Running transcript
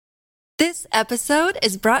This episode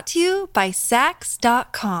is brought to you by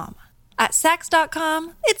Saks.com. At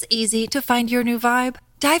Saks.com, it's easy to find your new vibe.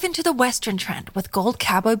 Dive into the Western trend with gold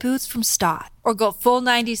cowboy boots from Staud, or go full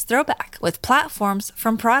 90s throwback with platforms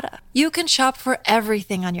from Prada. You can shop for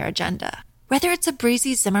everything on your agenda, whether it's a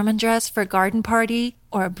breezy Zimmermann dress for a garden party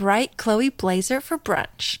or a bright Chloe blazer for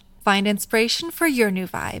brunch. Find inspiration for your new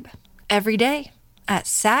vibe every day at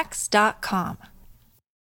Saks.com.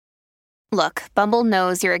 Look, Bumble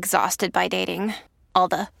knows you're exhausted by dating. All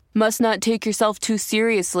the must not take yourself too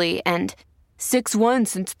seriously and 6'1"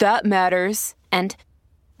 since that matters. And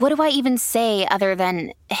what do I even say other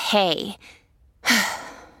than hey?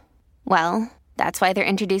 Well, that's why they're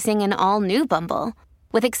introducing an all-new Bumble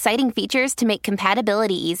with exciting features to make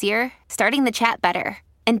compatibility easier, starting the chat better,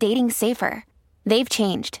 and dating safer. They've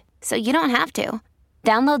changed, so you don't have to.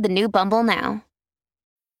 Download the new Bumble now.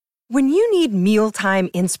 When you need mealtime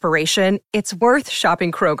inspiration, it's worth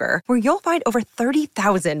shopping Kroger, where you'll find over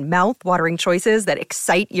 30,000 mouth-watering choices that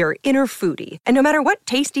excite your inner foodie. And no matter what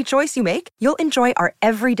tasty choice you make, you'll enjoy our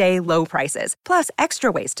everyday low prices, plus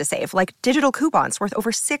extra ways to save, like digital coupons worth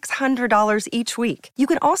over $600 each week. You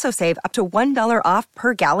can also save up to $1 off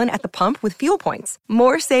per gallon at the pump with fuel points.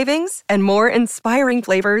 More savings and more inspiring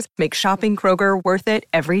flavors make shopping Kroger worth it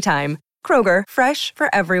every time. Kroger, fresh for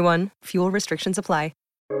everyone. Fuel restrictions apply.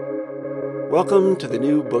 Welcome to the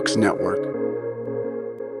New Books Network.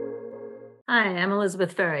 Hi, I'm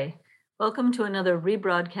Elizabeth Ferry. Welcome to another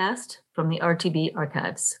rebroadcast from the RTB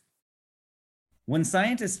archives. When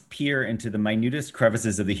scientists peer into the minutest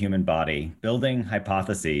crevices of the human body, building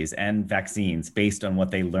hypotheses and vaccines based on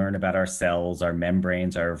what they learn about our cells, our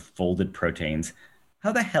membranes, our folded proteins,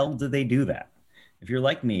 how the hell do they do that? If you're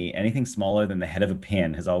like me, anything smaller than the head of a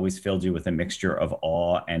pin has always filled you with a mixture of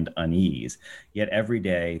awe and unease. Yet every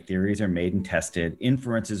day, theories are made and tested,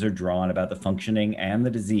 inferences are drawn about the functioning and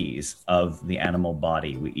the disease of the animal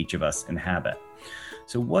body we each of us inhabit.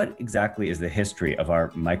 So what exactly is the history of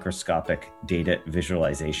our microscopic data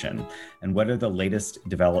visualization? And what are the latest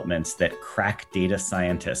developments that crack data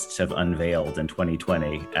scientists have unveiled in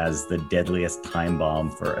 2020 as the deadliest time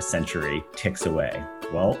bomb for a century ticks away?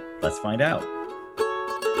 Well, let's find out.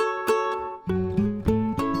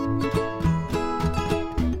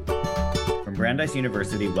 Brandeis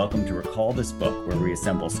University, welcome to Recall This Book, where we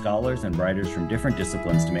assemble scholars and writers from different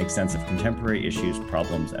disciplines to make sense of contemporary issues,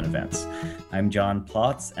 problems, and events. I'm John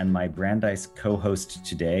Plotz, and my Brandeis co-host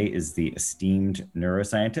today is the esteemed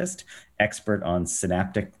neuroscientist, expert on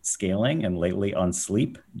synaptic scaling, and lately on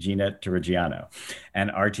sleep, Gina Turigiano.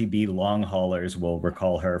 And RTB long haulers will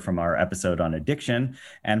recall her from our episode on addiction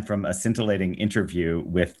and from a scintillating interview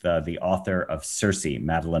with the author of Circe,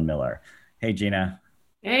 Madeline Miller. Hey, Gina.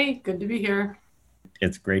 Hey, good to be here.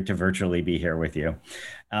 It's great to virtually be here with you.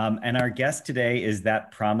 And our guest today is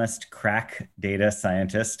that promised crack data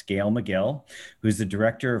scientist, Gail McGill, who's the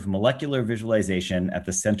director of molecular visualization at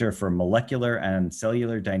the Center for Molecular and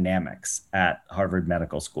Cellular Dynamics at Harvard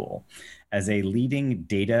Medical School. As a leading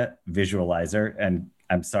data visualizer, and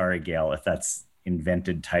I'm sorry, Gail, if that's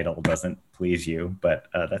invented title doesn't please you, but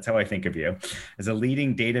that's how I think of you. As a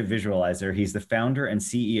leading data visualizer, he's the founder and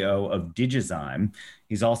CEO of Digizyme.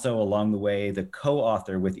 He's also, along the way, the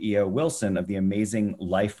co-author with E.O. Wilson of the amazing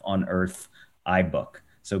Life on Earth iBook.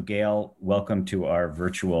 So Gail, welcome to our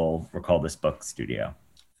virtual Recall This Book studio.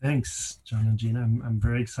 Thanks, John and Gina. I'm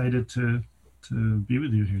very excited to be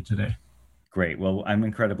with you here today. Great. Well, I'm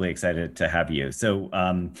incredibly excited to have you. So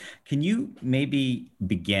can you maybe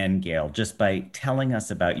begin, Gail, just by telling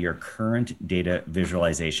us about your current data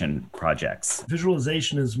visualization projects?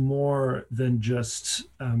 Visualization is more than just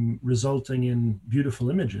resulting in beautiful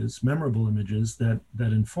images, memorable images that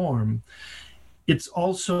inform. It's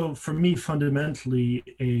also, for me, fundamentally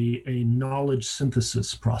a knowledge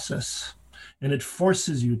synthesis process. And it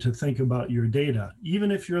forces you to think about your data.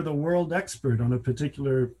 Even if you're the world expert on a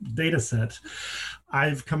particular data set,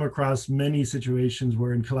 I've come across many situations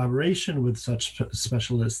where in collaboration with such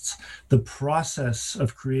specialists, the process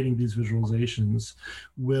of creating these visualizations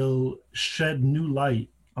will shed new light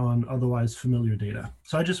on otherwise familiar data.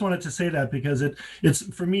 So I just wanted to say that because it's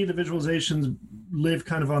for me, the visualizations live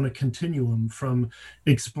kind of on a continuum from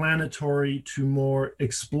explanatory to more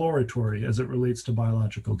exploratory as it relates to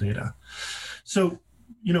biological data. So,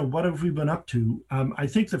 what have we been up to? I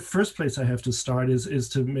think the first place I have to start is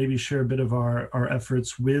to maybe share a bit of our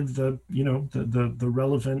efforts with the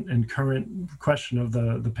relevant and current question of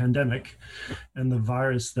the pandemic and the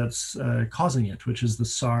virus that's causing it, which is the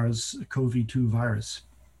SARS-CoV-2 virus.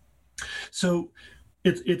 So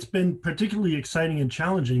It's been particularly exciting and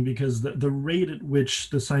challenging because the rate at which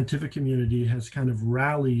the scientific community has kind of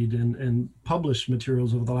rallied and published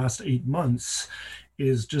materials over the last 8 months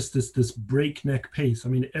is just this breakneck pace. I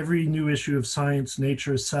mean, every new issue of Science,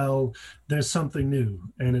 Nature, Cell, there's something new,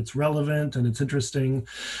 and it's relevant and it's interesting.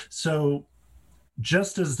 So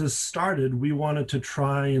just as this started, we wanted to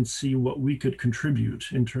try and see what we could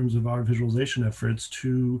contribute in terms of our visualization efforts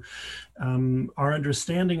to our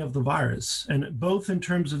understanding of the virus, and both in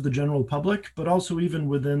terms of the general public, but also even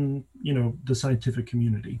within, the scientific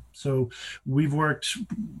community. So we've worked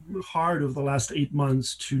hard over the last 8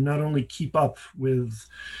 months to not only keep up with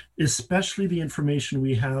especially the information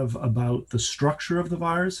we have about the structure of the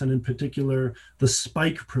virus, and in particular, the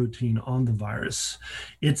spike protein on the virus.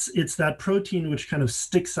 It's that protein which kind of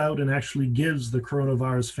sticks out and actually gives the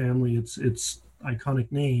coronavirus family its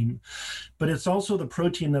iconic name, but it's also the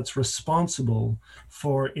protein that's responsible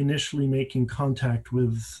for initially making contact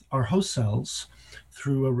with our host cells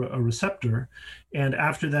through a receptor. And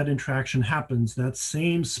after that interaction happens, that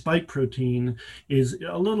same spike protein is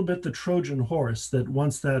a little bit the Trojan horse that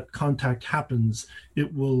once that contact happens,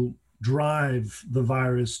 it will drive the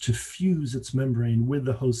virus to fuse its membrane with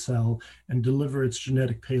the host cell and deliver its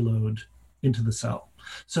genetic payload into the cell.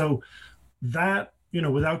 So that,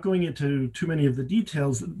 without going into too many of the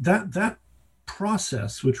details, that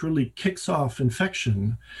process, which really kicks off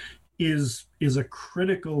infection, is a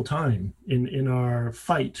critical time in our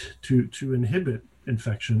fight to inhibit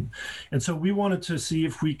infection. And so we wanted to see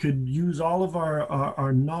if we could use all of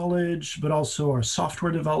our knowledge, but also our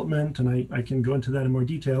software development, and I can go into that in more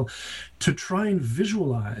detail, to try and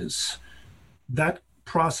visualize that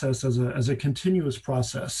process as a continuous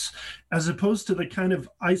process, as opposed to the kind of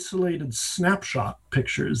isolated snapshot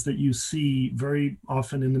pictures that you see very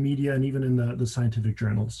often in the media and even in the scientific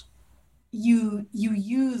journals. You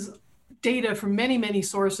use data from many, many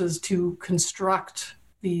sources to construct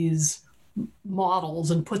these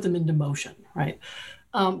models and put them into motion, right?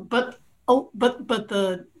 But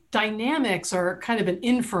the dynamics are kind of an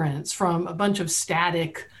inference from a bunch of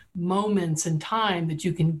static moments in time that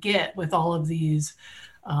you can get with all of these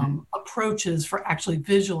approaches for actually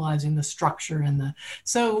visualizing the structure and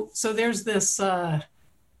so there's this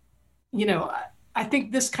I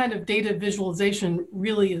think this kind of data visualization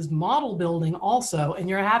really is model building also, and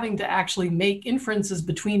you're having to actually make inferences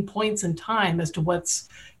between points in time as to what's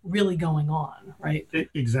really going on, right?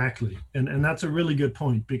 Exactly. And that's a really good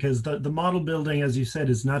point, because the model building, as you said,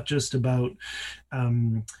 is not just about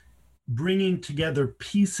bringing together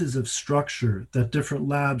pieces of structure that different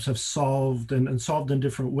labs have solved and solved in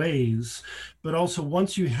different ways, but also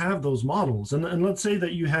once you have those models, and let's say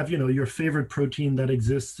that you have, your favorite protein that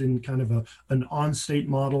exists in kind of an on-state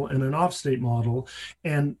model and an off-state model,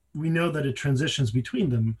 and we know that it transitions between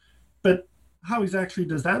them, but how exactly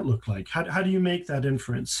does that look like? How do you make that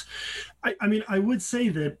inference? I mean, I would say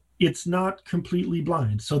that it's not completely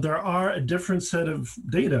blind. So there are a different set of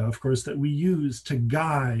data, of course, that we use to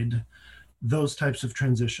guide those types of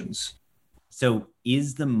transitions. So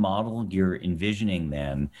is the model you're envisioning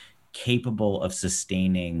then capable of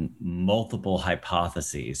sustaining multiple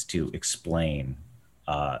hypotheses to explain,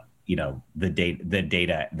 the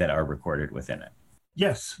data that are recorded within it?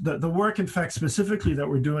 Yes, the work, in fact, specifically that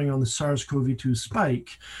we're doing on the SARS-CoV-2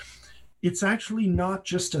 spike, it's actually not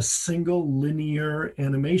just a single linear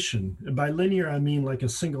animation. By linear, I mean like a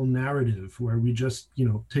single narrative where we just,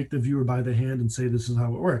 take the viewer by the hand and say, this is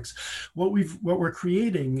how it works. What we're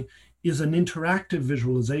creating is an interactive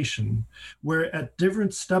visualization where at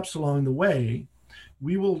different steps along the way,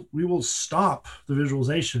 we will stop the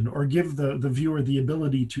visualization or give the viewer the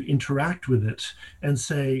ability to interact with it and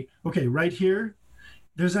say, okay, right here,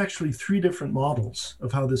 there's actually 3 different models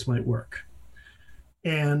of how this might work.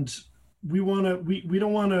 And we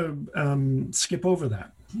don't want to skip over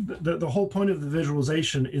that. The whole point of the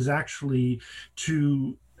visualization is actually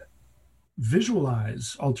to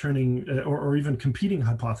visualize alternating or even competing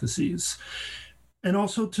hypotheses, and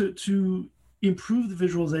also to improve the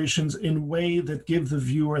visualizations in a way that give the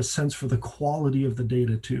viewer a sense for the quality of the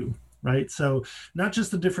data too. Right? So not just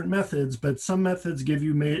the different methods, but some methods give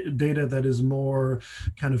you data that is more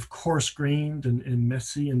kind of coarse-grained and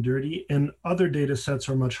messy and dirty, and other data sets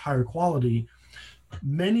are much higher quality.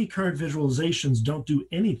 Many current visualizations don't do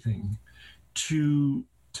anything to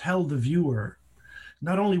tell the viewer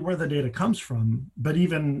not only where the data comes from, but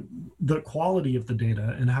even the quality of the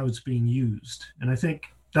data and how it's being used. And I think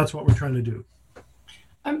that's what we're trying to do.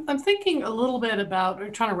 I'm thinking a little bit about, or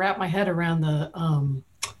trying to wrap my head around the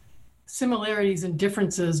similarities and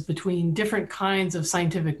differences between different kinds of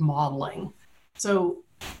scientific modeling. So,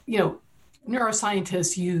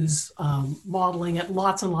 neuroscientists use modeling at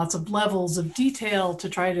lots and lots of levels of detail to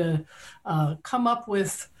try to come up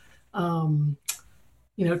with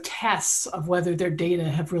tests of whether their data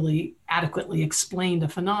have really adequately explained a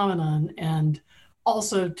phenomenon, and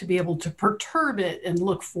also to be able to perturb it and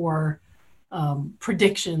look for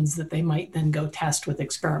predictions that they might then go test with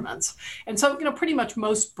experiments. And so, pretty much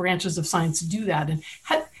most branches of science do that. And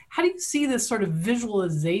how do you see this sort of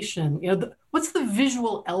visualization? What's the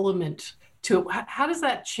visual element to it? How does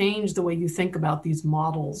that change the way you think about these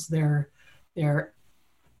models, their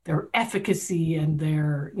efficacy and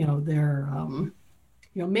their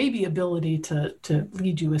maybe ability to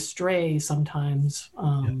lead you astray sometimes?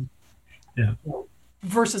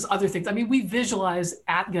 Versus other things. I mean, we visualize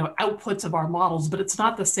outputs of our models, but it's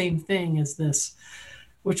not the same thing as this,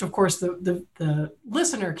 which of course the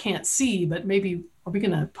listener can't see, but maybe are we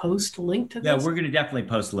going to post a link to this? Yeah, we're going to definitely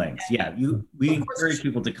post links. Yeah, we encourage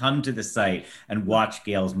people to come to the site and watch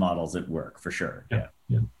Gail's models at work for sure.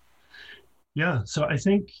 Yeah. So I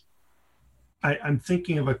think I'm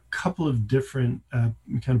thinking of a couple of different kind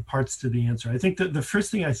of parts to the answer. I think that the first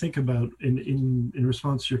thing I think about in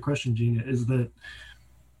response to your question, Gina, is that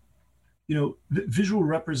visual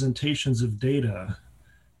representations of data,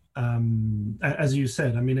 as you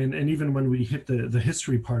said, I mean, and even when we hit the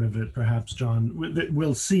history part of it, perhaps, John,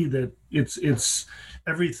 we'll see that it's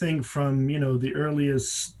everything from, the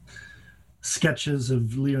earliest sketches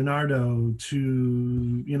of Leonardo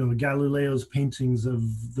to, Galileo's paintings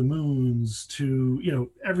of the moons to,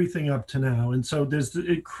 everything up to now. And so there's the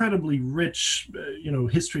incredibly rich,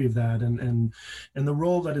 history of that and the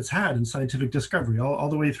role that it's had in scientific discovery, all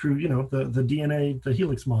the way through, the DNA, the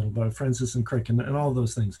helix model by Francis and Crick and all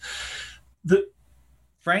those things.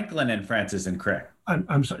 Franklin and Francis and Crick.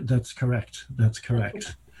 I'm sorry, that's correct.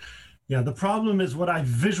 Yeah, the problem is what I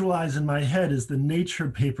visualize in my head is the Nature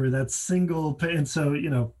paper, that single, and so,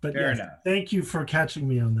 but Fair yes, enough. Thank you for catching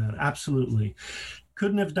me on that. Absolutely.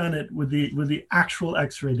 Couldn't have done it with the actual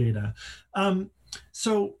X-ray data.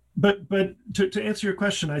 But to answer your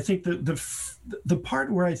question, I think the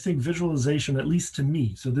part where I think visualization, at least to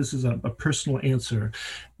me, so this is a personal answer,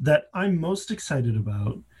 that I'm most excited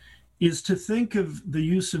about is to think of the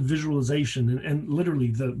use of visualization and literally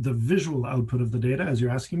the visual output of the data, as you're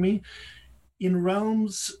asking me, in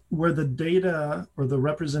realms where the data or the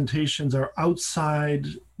representations are outside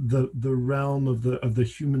the realm of the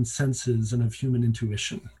human senses and of human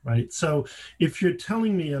intuition, right? So if you're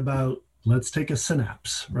telling me about, let's take a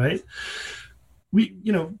synapse, right? We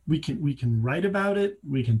can write about it,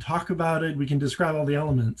 we can talk about it, we can describe all the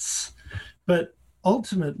elements, but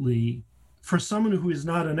ultimately, for someone who is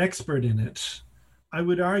not an expert in it, I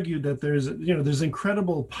would argue that there's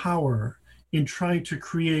incredible power in trying to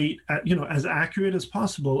create, as accurate as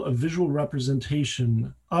possible, a visual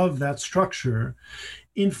representation of that structure,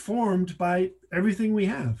 informed by everything we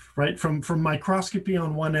have, right? From microscopy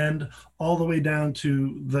on one end, all the way down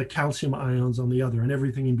to the calcium ions on the other, and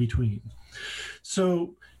everything in between.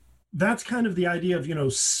 So that's kind of the idea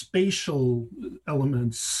of, spatial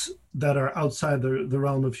elements that are outside the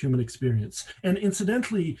realm of human experience. And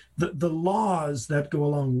incidentally, the laws that go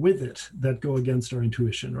along with it that go against our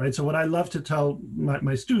intuition, right? So what I love to tell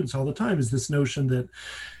my students all the time is this notion that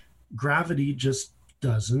gravity just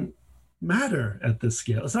doesn't matter at this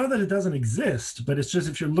scale. It's not that it doesn't exist, but it's just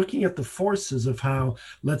if you're looking at the forces of how,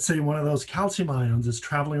 let's say, one of those calcium ions is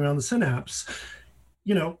traveling around the synapse,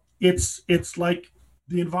 it's like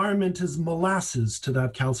the environment is molasses to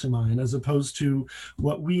that calcium ion, as opposed to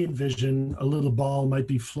what we envision a little ball might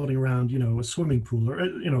be floating around, a swimming pool,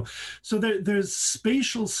 or, so there's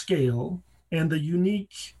spatial scale and the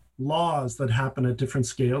unique laws that happen at different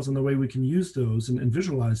scales and the way we can use those and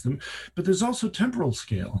visualize them. But there's also temporal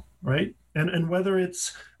scale, right? And whether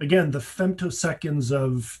it's, again, the femtoseconds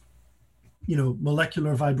of,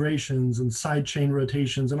 molecular vibrations and side chain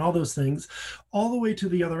rotations and all those things, all the way to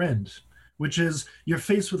the other end, which is you're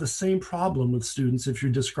faced with the same problem with students if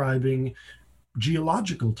you're describing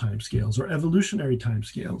geological timescales or evolutionary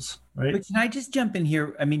timescales, right? But can I just jump in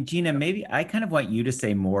here? I mean, Gina, maybe I kind of want you to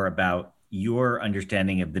say more about your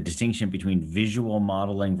understanding of the distinction between visual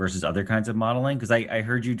modeling versus other kinds of modeling, because I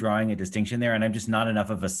heard you drawing a distinction there, and I'm just not enough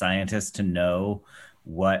of a scientist to know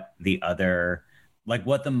what the other, like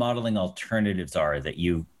what the modeling alternatives are that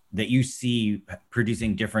you see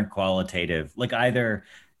producing different qualitative, like either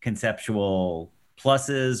conceptual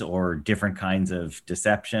pluses or different kinds of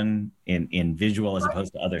deception in visual as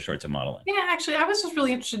opposed to other sorts of modeling. Yeah, actually, I was just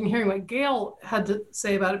really interested in hearing what Gail had to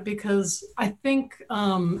say about it, because I think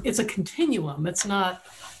it's a continuum. There's not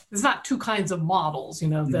two kinds of models,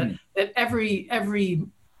 that every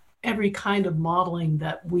every kind of modeling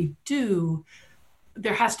that we do,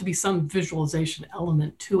 there has to be some visualization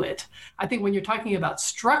element to it. I think when you're talking about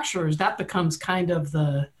structures, that becomes kind of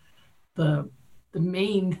the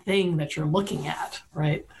main thing that you're looking at,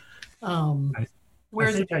 right?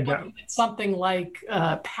 Whereas if you look at something like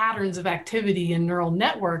patterns of activity in neural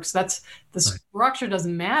networks, the structure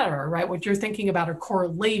doesn't matter, right? What you're thinking about are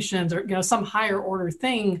correlations or some higher order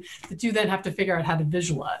thing that you then have to figure out how to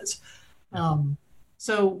visualize.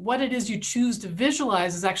 So what it is you choose to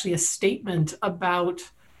visualize is actually a statement about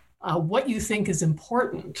what you think is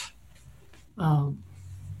important.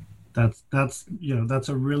 That's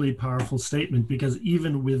a really powerful statement, because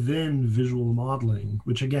even within visual modeling,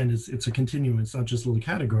 which again it's a continuum, it's not just a little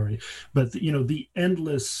category, but the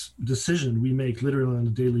endless decision we make literally on a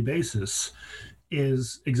daily basis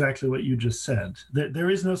is exactly what you just said. There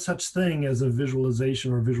is no such thing as a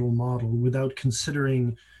visualization or visual model without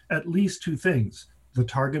considering at least two things: the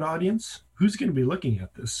target audience, who's going to be looking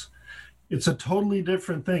at this. It's a totally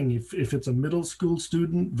different thing if it's a middle school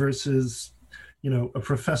student versus a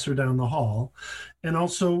professor down the hall. And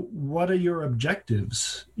also, what are your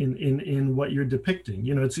objectives in what you're depicting?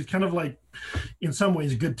 It's kind of like, in some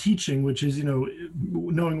ways, good teaching, which is,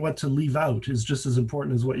 knowing what to leave out is just as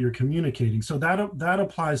important as what you're communicating. So that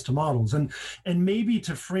applies to models. And maybe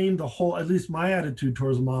to frame the whole, at least my attitude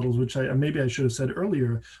towards models, which maybe I should have said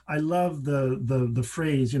earlier, I love the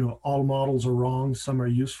phrase, all models are wrong, some are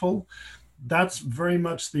useful. That's very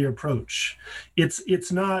much the approach.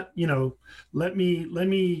 It's not, let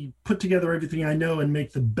me put together everything I know and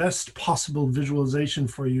make the best possible visualization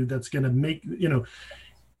for you that's going to make,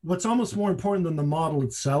 what's almost more important than the model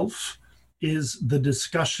itself is the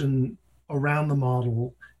discussion around the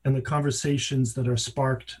model and the conversations that are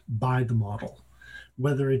sparked by the model,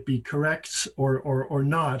 whether it be correct or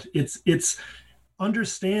not. It's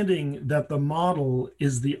understanding that the model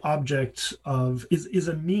is the object of, is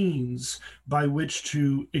a means by which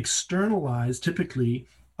to externalize, typically,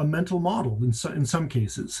 a mental model in some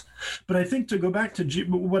cases. But I think, to go back to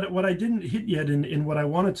what I didn't hit yet in what I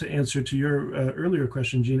wanted to answer to your earlier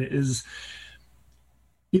question, Gina, is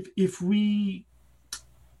if we,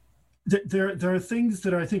 there are things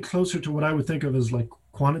that are, I think, closer to what I would think of as like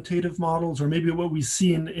quantitative models, or maybe what we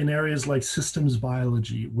see in areas like systems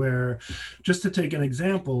biology, where, just to take an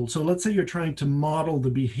example, so let's say you're trying to model the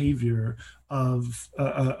behavior of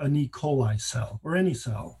an E. coli cell or any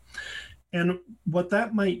cell. And what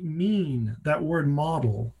that might mean, that word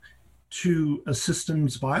model, to a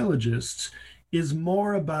systems biologist is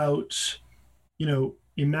more about,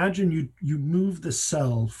 imagine you move the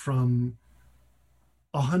cell from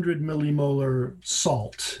 100 millimolar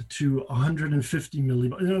salt to 150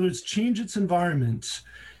 millimolar. In other words, change its environment.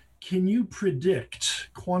 Can you predict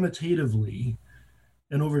quantitatively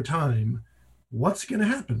and over time what's going to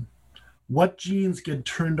happen? What genes get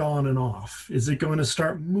turned on and off? Is it going to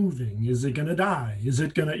start moving? Is it going to die? Is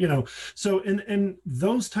it going to, so, and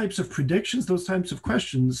those types of predictions, those types of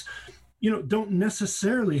questions, don't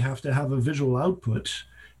necessarily have to have a visual output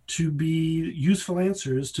to be useful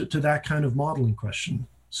answers to that kind of modeling question.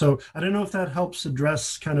 So I don't know if that helps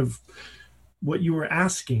address kind of what you were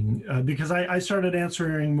asking, because I started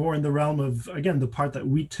answering more in the realm of, again, the part that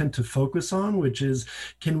we tend to focus on, which is,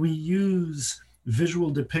 can we use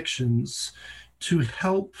visual depictions to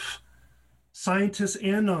help scientists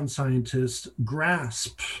and non-scientists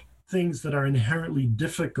grasp things that are inherently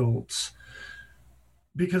difficult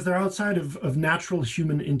because they're outside of natural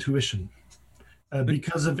human intuition.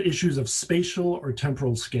 Because of issues of spatial or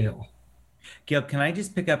temporal scale. Gail, can I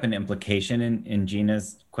just pick up an implication in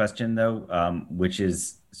Gina's question, though, which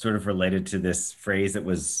is sort of related to this phrase that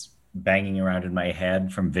was banging around in my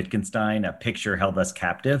head from Wittgenstein, a picture held us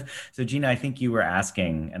captive. So, Gina, I think you were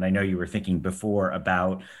asking, and I know you were thinking before,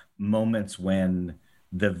 about moments when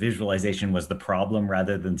the visualization was the problem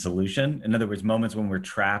rather than solution. In other words, moments when we're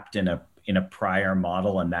trapped in a prior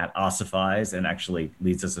model and that ossifies and actually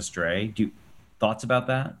leads us astray. Thoughts about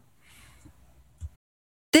that?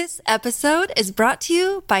 This episode is brought to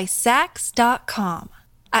you by Saks.com.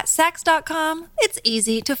 At Saks.com, it's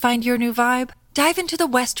easy to find your new vibe. Dive into the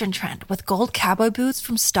Western trend with gold cowboy boots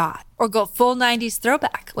from Stott, or go full 90s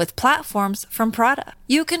throwback with platforms from Prada.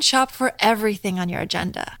 You can shop for everything on your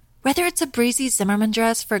agenda, whether it's a breezy Zimmermann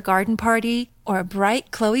dress for a garden party or a bright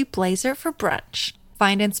Chloe blazer for brunch.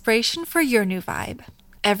 Find inspiration for your new vibe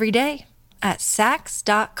every day at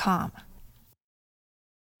Saks.com.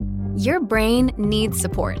 Your brain needs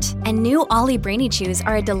support, and new Ollie Brainy Chews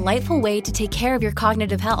are a delightful way to take care of your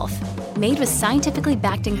cognitive health. Made with scientifically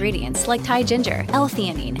backed ingredients like Thai ginger,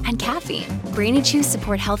 L-theanine, and caffeine, Brainy Chews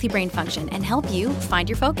support healthy brain function and help you find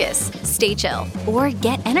your focus, stay chill, or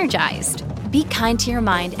get energized. Be kind to your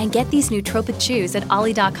mind and get these nootropic chews at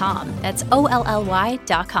ollie.com. That's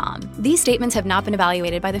OLLY.com. These statements have not been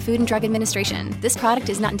evaluated by the Food and Drug Administration. This product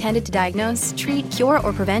is not intended to diagnose, treat, cure,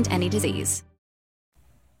 or prevent any disease.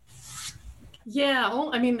 Yeah,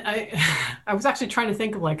 well, I mean, I was actually trying to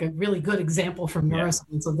think of like a really good example from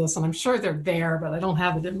neuroscience of this, and I'm sure they're there, but I don't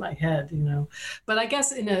have it in my head, you know. But I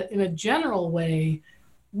guess in a general way,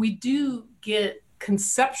 we do get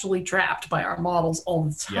conceptually trapped by our models all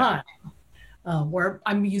the time. Where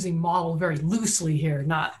I'm using model very loosely here,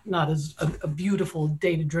 not as a beautiful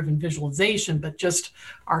data-driven visualization, but just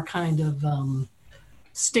our kind of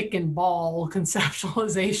stick and ball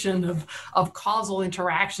conceptualization of causal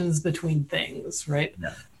interactions between things, right?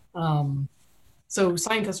 Yeah. So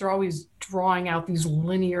scientists are always drawing out these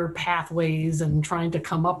linear pathways and trying to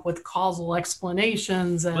come up with causal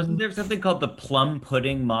explanations. And wasn't there something called the plum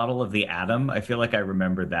pudding model of the atom? I feel like I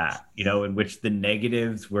remember that, you know, in which the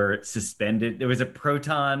negatives were suspended. There was a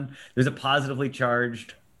proton, there's a positively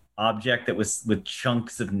charged object that was with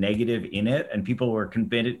chunks of negative in it, and people were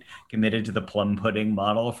committed to the plum pudding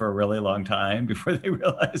model for a really long time before they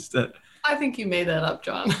realized that. I think you made that up,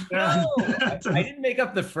 John. No, I didn't make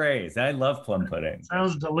up the phrase. I love plum pudding.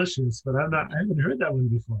 Sounds delicious, but I haven't heard that one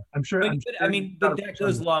before. I'm sure. But that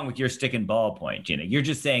goes along with your stick and ball point, Gina. You're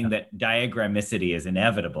just saying that diagramicity is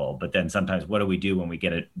inevitable, but then sometimes what do we do when we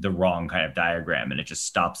get the wrong kind of diagram and it just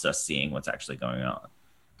stops us seeing what's actually going on?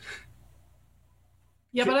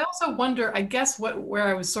 Yeah, but I also wonder, I guess where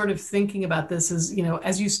I was sort of thinking about this is, you know,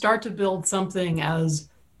 as you start to build something as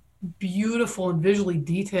beautiful and visually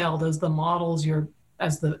detailed as the models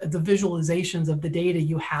as the visualizations of the data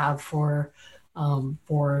you have for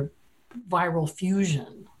viral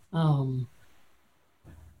fusion,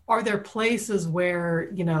 are there places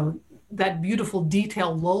where, you know, that beautiful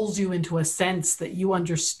detail lulls you into a sense that you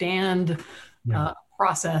understand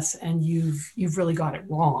process and you've really got it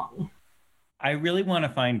wrong? I really want to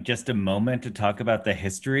find just a moment to talk about the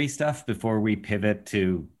history stuff before we pivot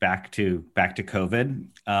back to COVID.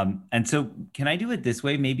 And so can I do it this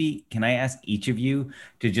way? Maybe can I ask each of you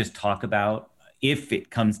to just talk about, if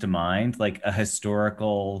it comes to mind, like a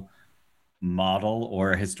historical model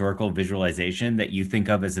or a historical visualization that you think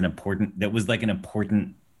of as an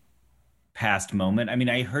important past moment? I mean,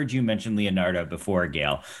 I heard you mention Leonardo before,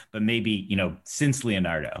 Gail, but maybe, you know, since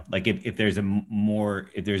Leonardo, like if there's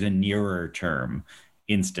a nearer term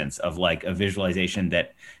instance of like a visualization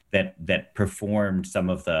that performed some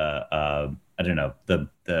of the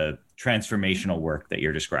the transformational work that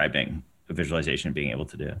you're describing a visualization being able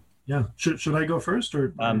to do. Yeah. Should I go first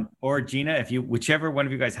or Gina, whichever one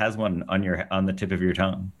of you guys has one on the tip of your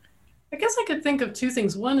tongue? I guess I could think of two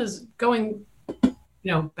things. One is going,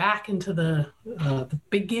 you know, back into the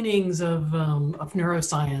beginnings of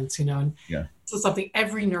neuroscience, you know, and this is something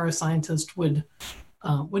every neuroscientist would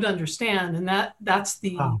understand, and that's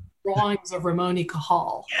the drawings of Ramon y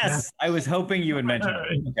Cajal. Yes, I was hoping you would mention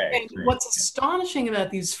it. Okay. And what's astonishing about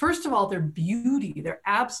these, first of all, their beauty. They're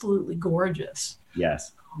absolutely gorgeous.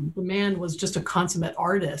 Yes. The man was just a consummate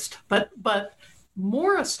artist, but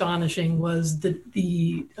more astonishing was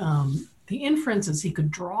the inferences he could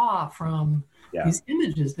draw from these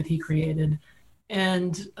images that he created,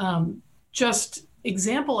 and just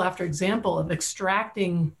example after example of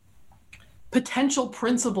extracting potential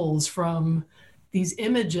principles from these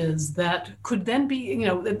images that could then be, you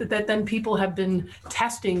know, that then people have been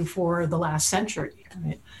testing for the last century.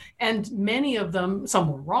 Right? And many of them, some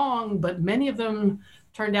were wrong, but many of them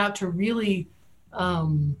turned out to really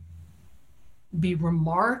be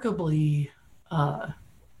remarkably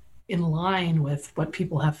in line with what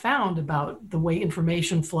people have found about the way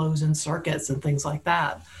information flows in circuits and things like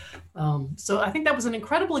that. So I think that was an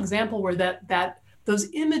incredible example where that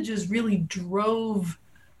those images really drove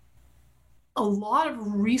a lot of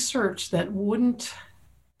research that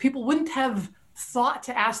people wouldn't have thought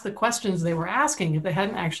to ask the questions they were asking if they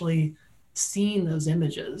hadn't actually seen those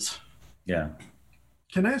images. Yeah.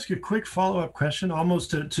 Can I ask you a quick follow-up question,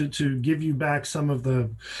 almost to give you back some of the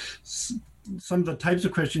types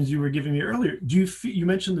of questions you were giving me earlier? You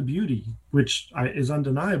mentioned the beauty, which is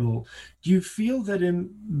undeniable. Do you feel that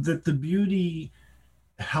the beauty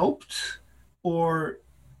helped or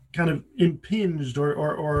kind of impinged,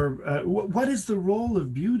 or what is the role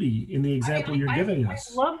of beauty in the example you're giving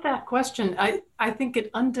us? I love that question. I think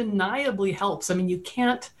it undeniably helps. I mean,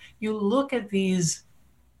 you look at these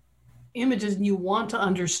images and you want to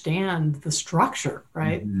understand the structure,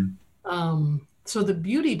 right? So the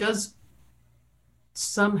beauty does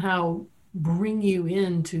somehow bring you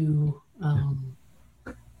into,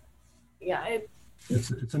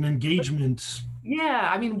 it's an engagement. Yeah,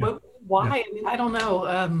 I mean, but why? Yeah. I mean, I don't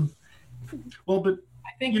know. But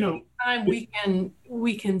I think anytime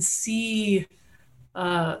we can see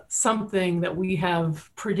something that we have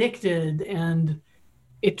predicted and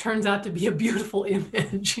it turns out to be a beautiful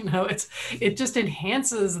image, it just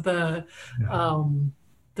enhances the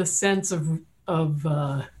sense of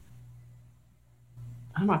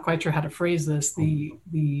I'm not quite sure how to phrase this,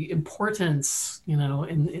 the importance,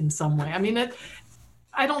 in some way. I mean,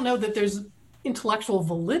 I don't know that there's intellectual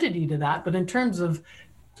validity to that, but in terms of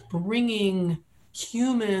bringing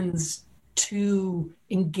humans to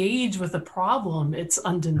engage with a problem, it's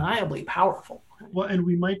undeniably powerful. Well, and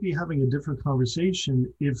we might be having a different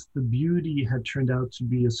conversation if the beauty had turned out to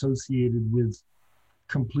be associated with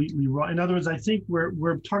completely wrong. In other words, I think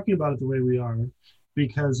we're talking about it the way we are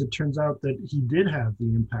because it turns out that he did have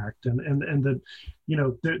the impact, and that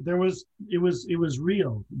it was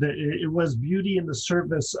real. That it was beauty in the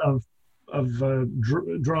service of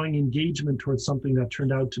drawing engagement towards something that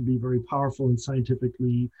turned out to be very powerful and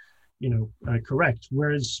scientifically, correct.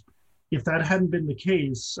 Whereas if that hadn't been the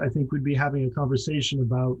case, I think we'd be having a conversation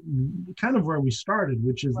about kind of where we started,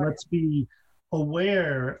 which is let's be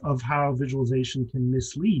aware of how visualization can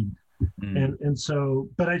mislead. And so,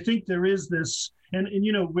 but I think there is this, and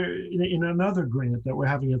we're in another grant that we're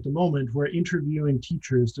having at the moment, we're interviewing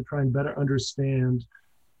teachers to try and better understand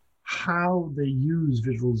how they use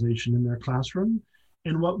visualization in their classroom.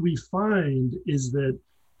 And what we find is that,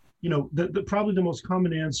 probably the most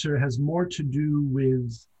common answer has more to do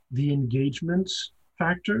with the engagement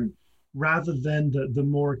factor rather than the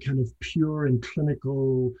more kind of pure and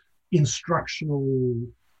clinical instructional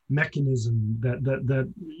mechanism that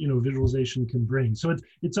visualization can bring. So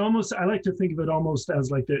it's almost, I like to think of it almost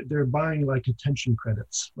as like they're buying like attention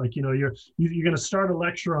credits. Like, you're going to start a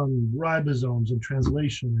lecture on ribosomes and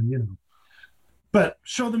translation and, but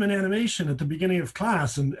show them an animation at the beginning of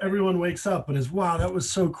class and everyone wakes up and is, wow, that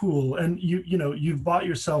was so cool. And you've bought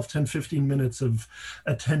yourself 10, 15 minutes of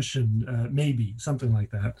attention, maybe something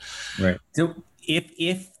like that. Right. So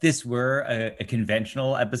if this were a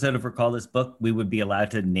conventional episode of Recall This Book, we would be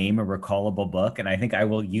allowed to name a recallable book. And I think I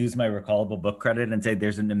will use my recallable book credit and say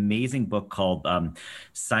there's an amazing book called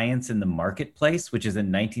Science in the Marketplace, which is a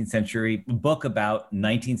 19th century book about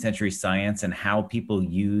 19th century science and how people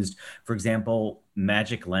used, for example,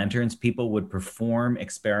 magic lanterns. People would perform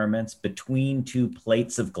experiments between two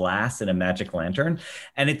plates of glass in a magic lantern.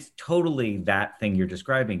 And it's totally that thing you're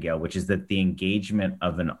describing, Gail, which is that the engagement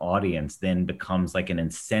of an audience then becomes like an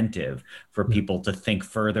incentive for people to think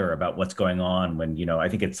further about what's going on when, I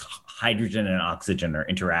think it's hydrogen and oxygen are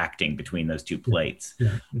interacting between those two plates.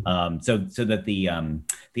 So that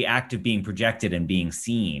the act of being projected and being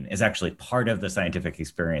seen is actually part of the scientific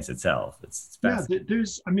experience itself. It's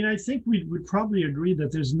fascinating. I think we would probably agree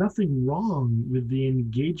that there's nothing wrong with the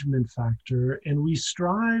engagement factor, and we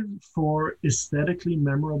strive for aesthetically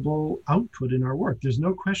memorable output in our work. There's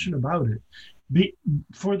no question about it.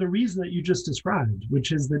 For the reason that you just described,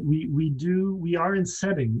 which is that we are in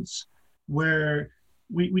settings where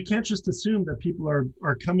we can't just assume that people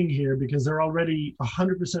are coming here because they're already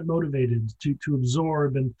 100% motivated to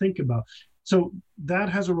absorb and think about. So that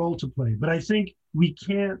has a role to play. But I think we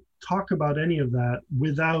can't talk about any of that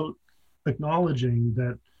without acknowledging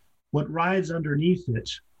that what rides underneath it,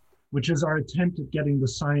 which is our attempt at getting the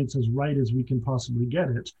science as right as we can possibly get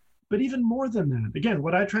it. But even more than that, again,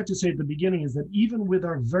 what I tried to say at the beginning is that even with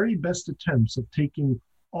our very best attempts of taking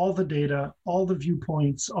all the data, all the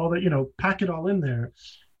viewpoints, all the, pack it all in there,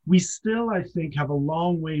 we still, I think, have a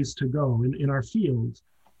long ways to go in our field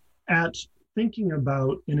at thinking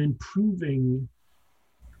about and improving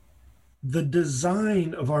the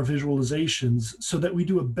design of our visualizations so that we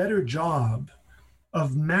do a better job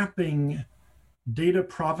of mapping data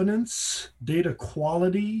provenance, data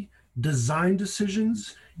quality, design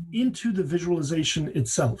decisions into the visualization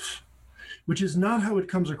itself, which is not how it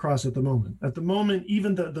comes across at the moment. At the moment,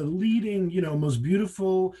 even the leading, most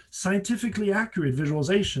beautiful, scientifically accurate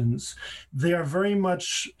visualizations, they are very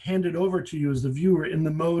much handed over to you as the viewer in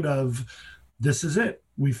the mode of, this is it.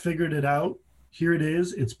 We figured it out. Here it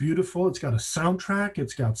is. It's beautiful. It's got a soundtrack.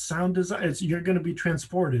 It's got sound design. You're going to be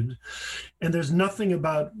transported. And there's nothing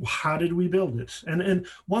about how did we build it? And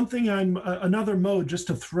one thing another mode, just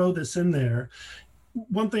to throw this in there,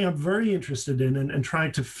 one thing I'm very interested in and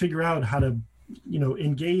trying to figure out how to,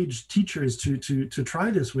 engage teachers to try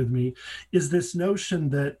this with me is this notion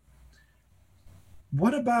that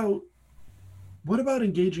what about what about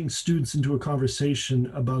engaging students into a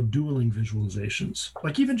conversation about dueling visualizations?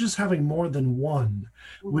 Like even just having more than one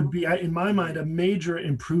would be, in my mind, a major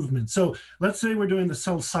improvement. So let's say we're doing the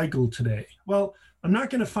cell cycle today. Well, I'm not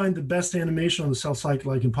going to find the best animation on the cell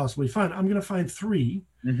cycle I can possibly find. I'm going to find 3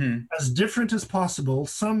 as different as possible.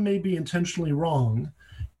 Some may be intentionally wrong.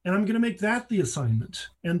 And I'm going to make that the assignment.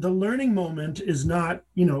 And the learning moment is not,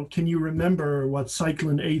 can you remember what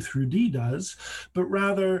cyclin A through D does, but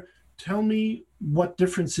rather tell me what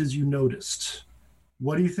differences you noticed.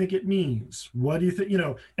 What do you think it means? What do you think,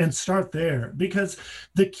 and start there. Because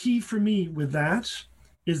the key for me with that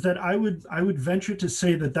is that I would venture to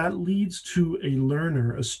say that leads to a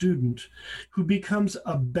learner, a student, who becomes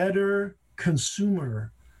a better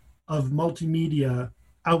consumer of multimedia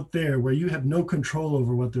out there, where you have no control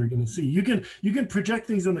over what they're going to see. You can project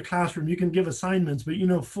things in the classroom, you can give assignments, but you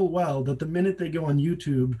know full well that the minute they go on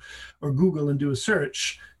YouTube or Google and do a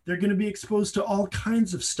search, they're going to be exposed to all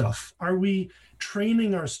kinds of stuff. Are we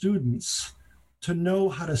training our students to know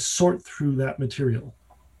how to sort through that material?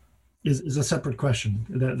 Is a separate question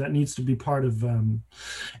that needs to be part of. And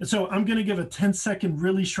so I'm going to give a 10-second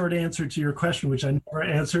really short answer to your question, which I never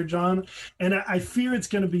answered, John. And I fear it's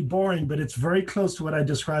going to be boring, but it's very close to what I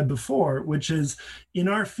described before, which is in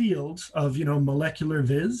our field of molecular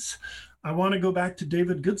viz. I want to go back to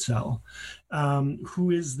David Goodsell, who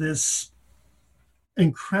is this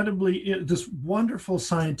wonderful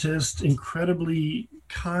scientist, incredibly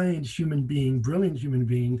kind human being, brilliant human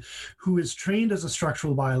being, who is trained as a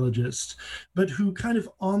structural biologist, but who kind of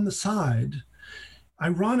on the side,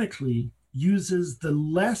 ironically, uses the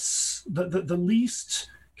least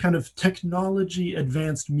kind of technology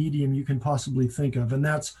advanced medium you can possibly think of, and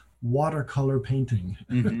that's watercolor painting.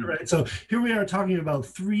 Right? So here we are talking about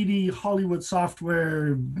 3D Hollywood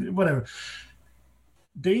software, whatever.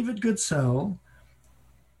 David Goodsell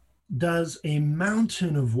does a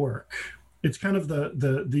mountain of work. It's kind of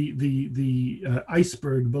the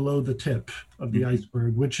iceberg below the tip of the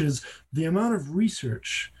iceberg, which is the amount of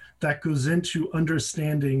research that goes into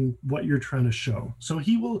understanding what you're trying to show. So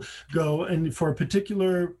he will go and for a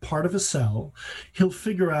particular part of a cell, he'll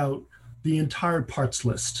figure out the entire parts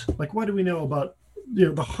list. Like, what do we know about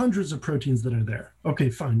the hundreds of proteins that are there? Okay,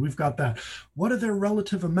 fine, we've got that. What are their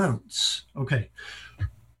relative amounts? Okay.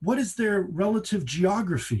 What is their relative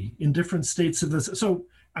geography in different states of this? So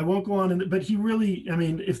I won't go on, but he really,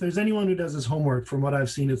 if there's anyone who does his homework, from what I've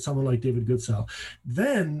seen, it's someone like David Goodsell.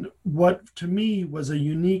 Then what to me was a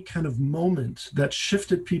unique kind of moment that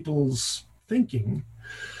shifted people's thinking,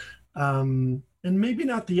 and maybe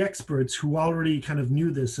not the experts who already kind of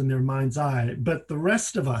knew this in their mind's eye, but the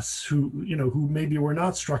rest of us who maybe were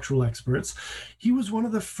not structural experts. He was one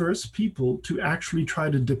of the first people to actually try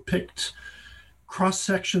to depict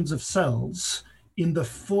cross-sections of cells in the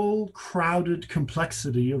full crowded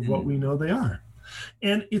complexity of what we know they are.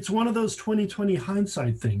 And it's one of those 20/20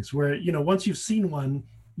 hindsight things where, once you've seen one,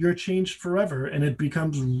 you're changed forever and it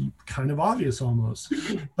becomes kind of obvious almost.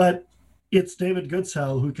 But it's David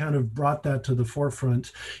Goodsell who kind of brought that to the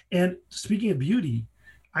forefront. And speaking of beauty,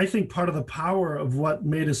 I think part of the power of what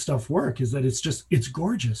made his stuff work is that it's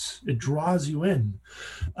gorgeous. It draws you in.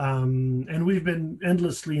 And we've been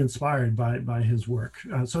endlessly inspired by his work.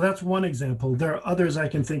 So that's one example. There are others I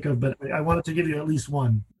can think of, but I wanted to give you at least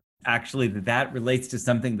one. Actually, that relates to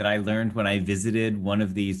something that I learned when I visited one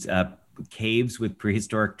of these caves with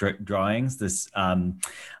prehistoric drawings.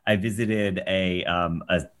 I visited a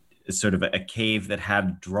sort of a cave that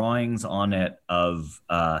had drawings on it of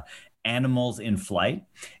animals in flight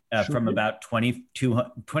from about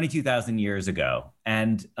 22,000 years ago.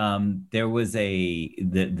 And there was the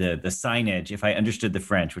signage, if I understood the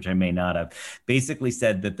French, which I may not have, basically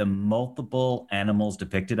said that the multiple animals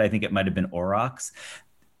depicted, I think it might have been aurochs,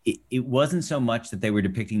 it wasn't so much that they were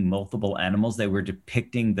depicting multiple animals, they were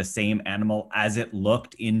depicting the same animal as it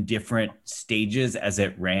looked in different stages as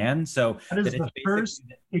it ran. So that is the first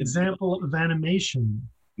example of animation.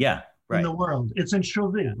 Yeah. Right. In the world. It's in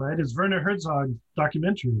Chauvin, right? It's Werner Herzog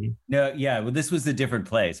documentary. No, yeah. Well, this was a different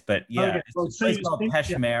place, but yeah, okay. It's a place called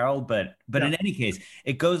Peshmerl, but in any case,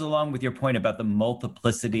 it goes along with your point about the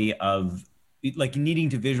multiplicity of like needing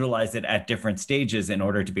to visualize it at different stages in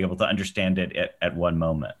order to be able to understand it at one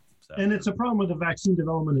moment. So. And it's a problem with the vaccine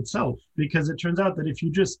development itself, because it turns out that if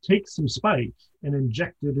you just take some spike and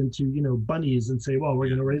inject it into, bunnies and say, well, we're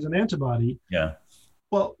going to raise an antibody. Yeah.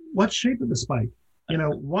 Well, what shape of the spike?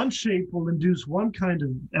 One shape will induce one kind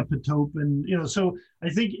of epitope. And, so I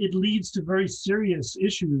think it leads to very serious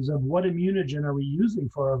issues of what immunogen are we using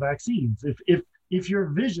for our vaccines? If your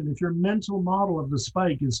mental model of the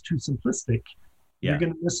spike is too simplistic, you're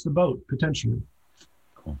going to miss the boat potentially.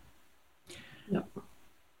 Cool. Yeah.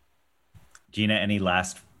 Gina, any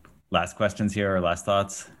last questions here or last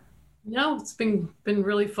thoughts? No, it's been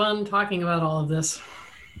really fun talking about all of this.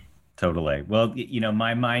 Totally. Well,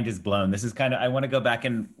 my mind is blown. This is I want to go back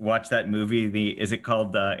and watch that movie. Is it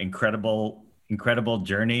called The Incredible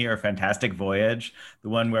Journey or Fantastic Voyage? The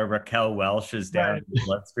one where Raquel Welch is down in the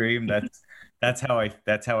bloodstream. That's how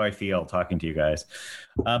I feel talking to you guys.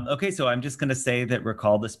 Okay, so I'm just going to say that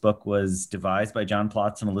Recall This Book was devised by John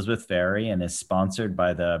Plotz and Elizabeth Ferry and is sponsored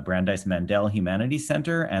by the Brandeis Mandel Humanities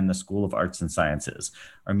Center and the School of Arts and Sciences.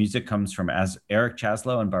 Our music comes from Eric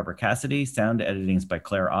Chaslow and Barbara Cassidy. Sound editing is by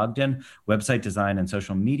Claire Ogden. Website design and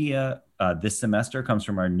social media this semester comes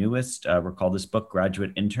from our newest Recall This Book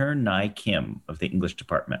graduate intern, Nai Kim of the English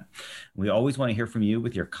department. We always want to hear from you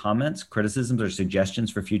with your comments, criticisms, or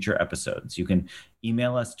suggestions for future episodes. You can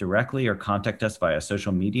email us directly or contact us via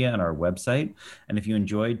social media and our website. And if you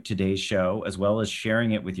enjoyed today's show, as well as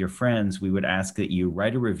sharing it with your friends, we would ask that you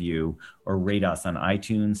write a review or rate us on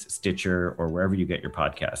iTunes, Stitcher, or wherever you get your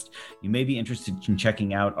podcast. You may be interested in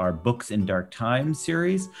checking out our Books in Dark Times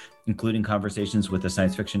series, including conversations with the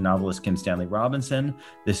science fiction novelist Kim Stanley Robinson,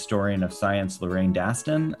 the historian of science Lorraine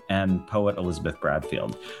Daston, and poet Elizabeth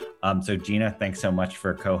Bradfield. So Gina, thanks so much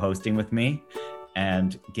for co-hosting with me.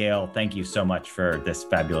 And Gail, thank you so much for this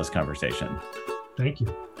fabulous conversation. Thank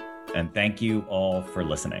you. And thank you all for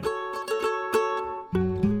listening.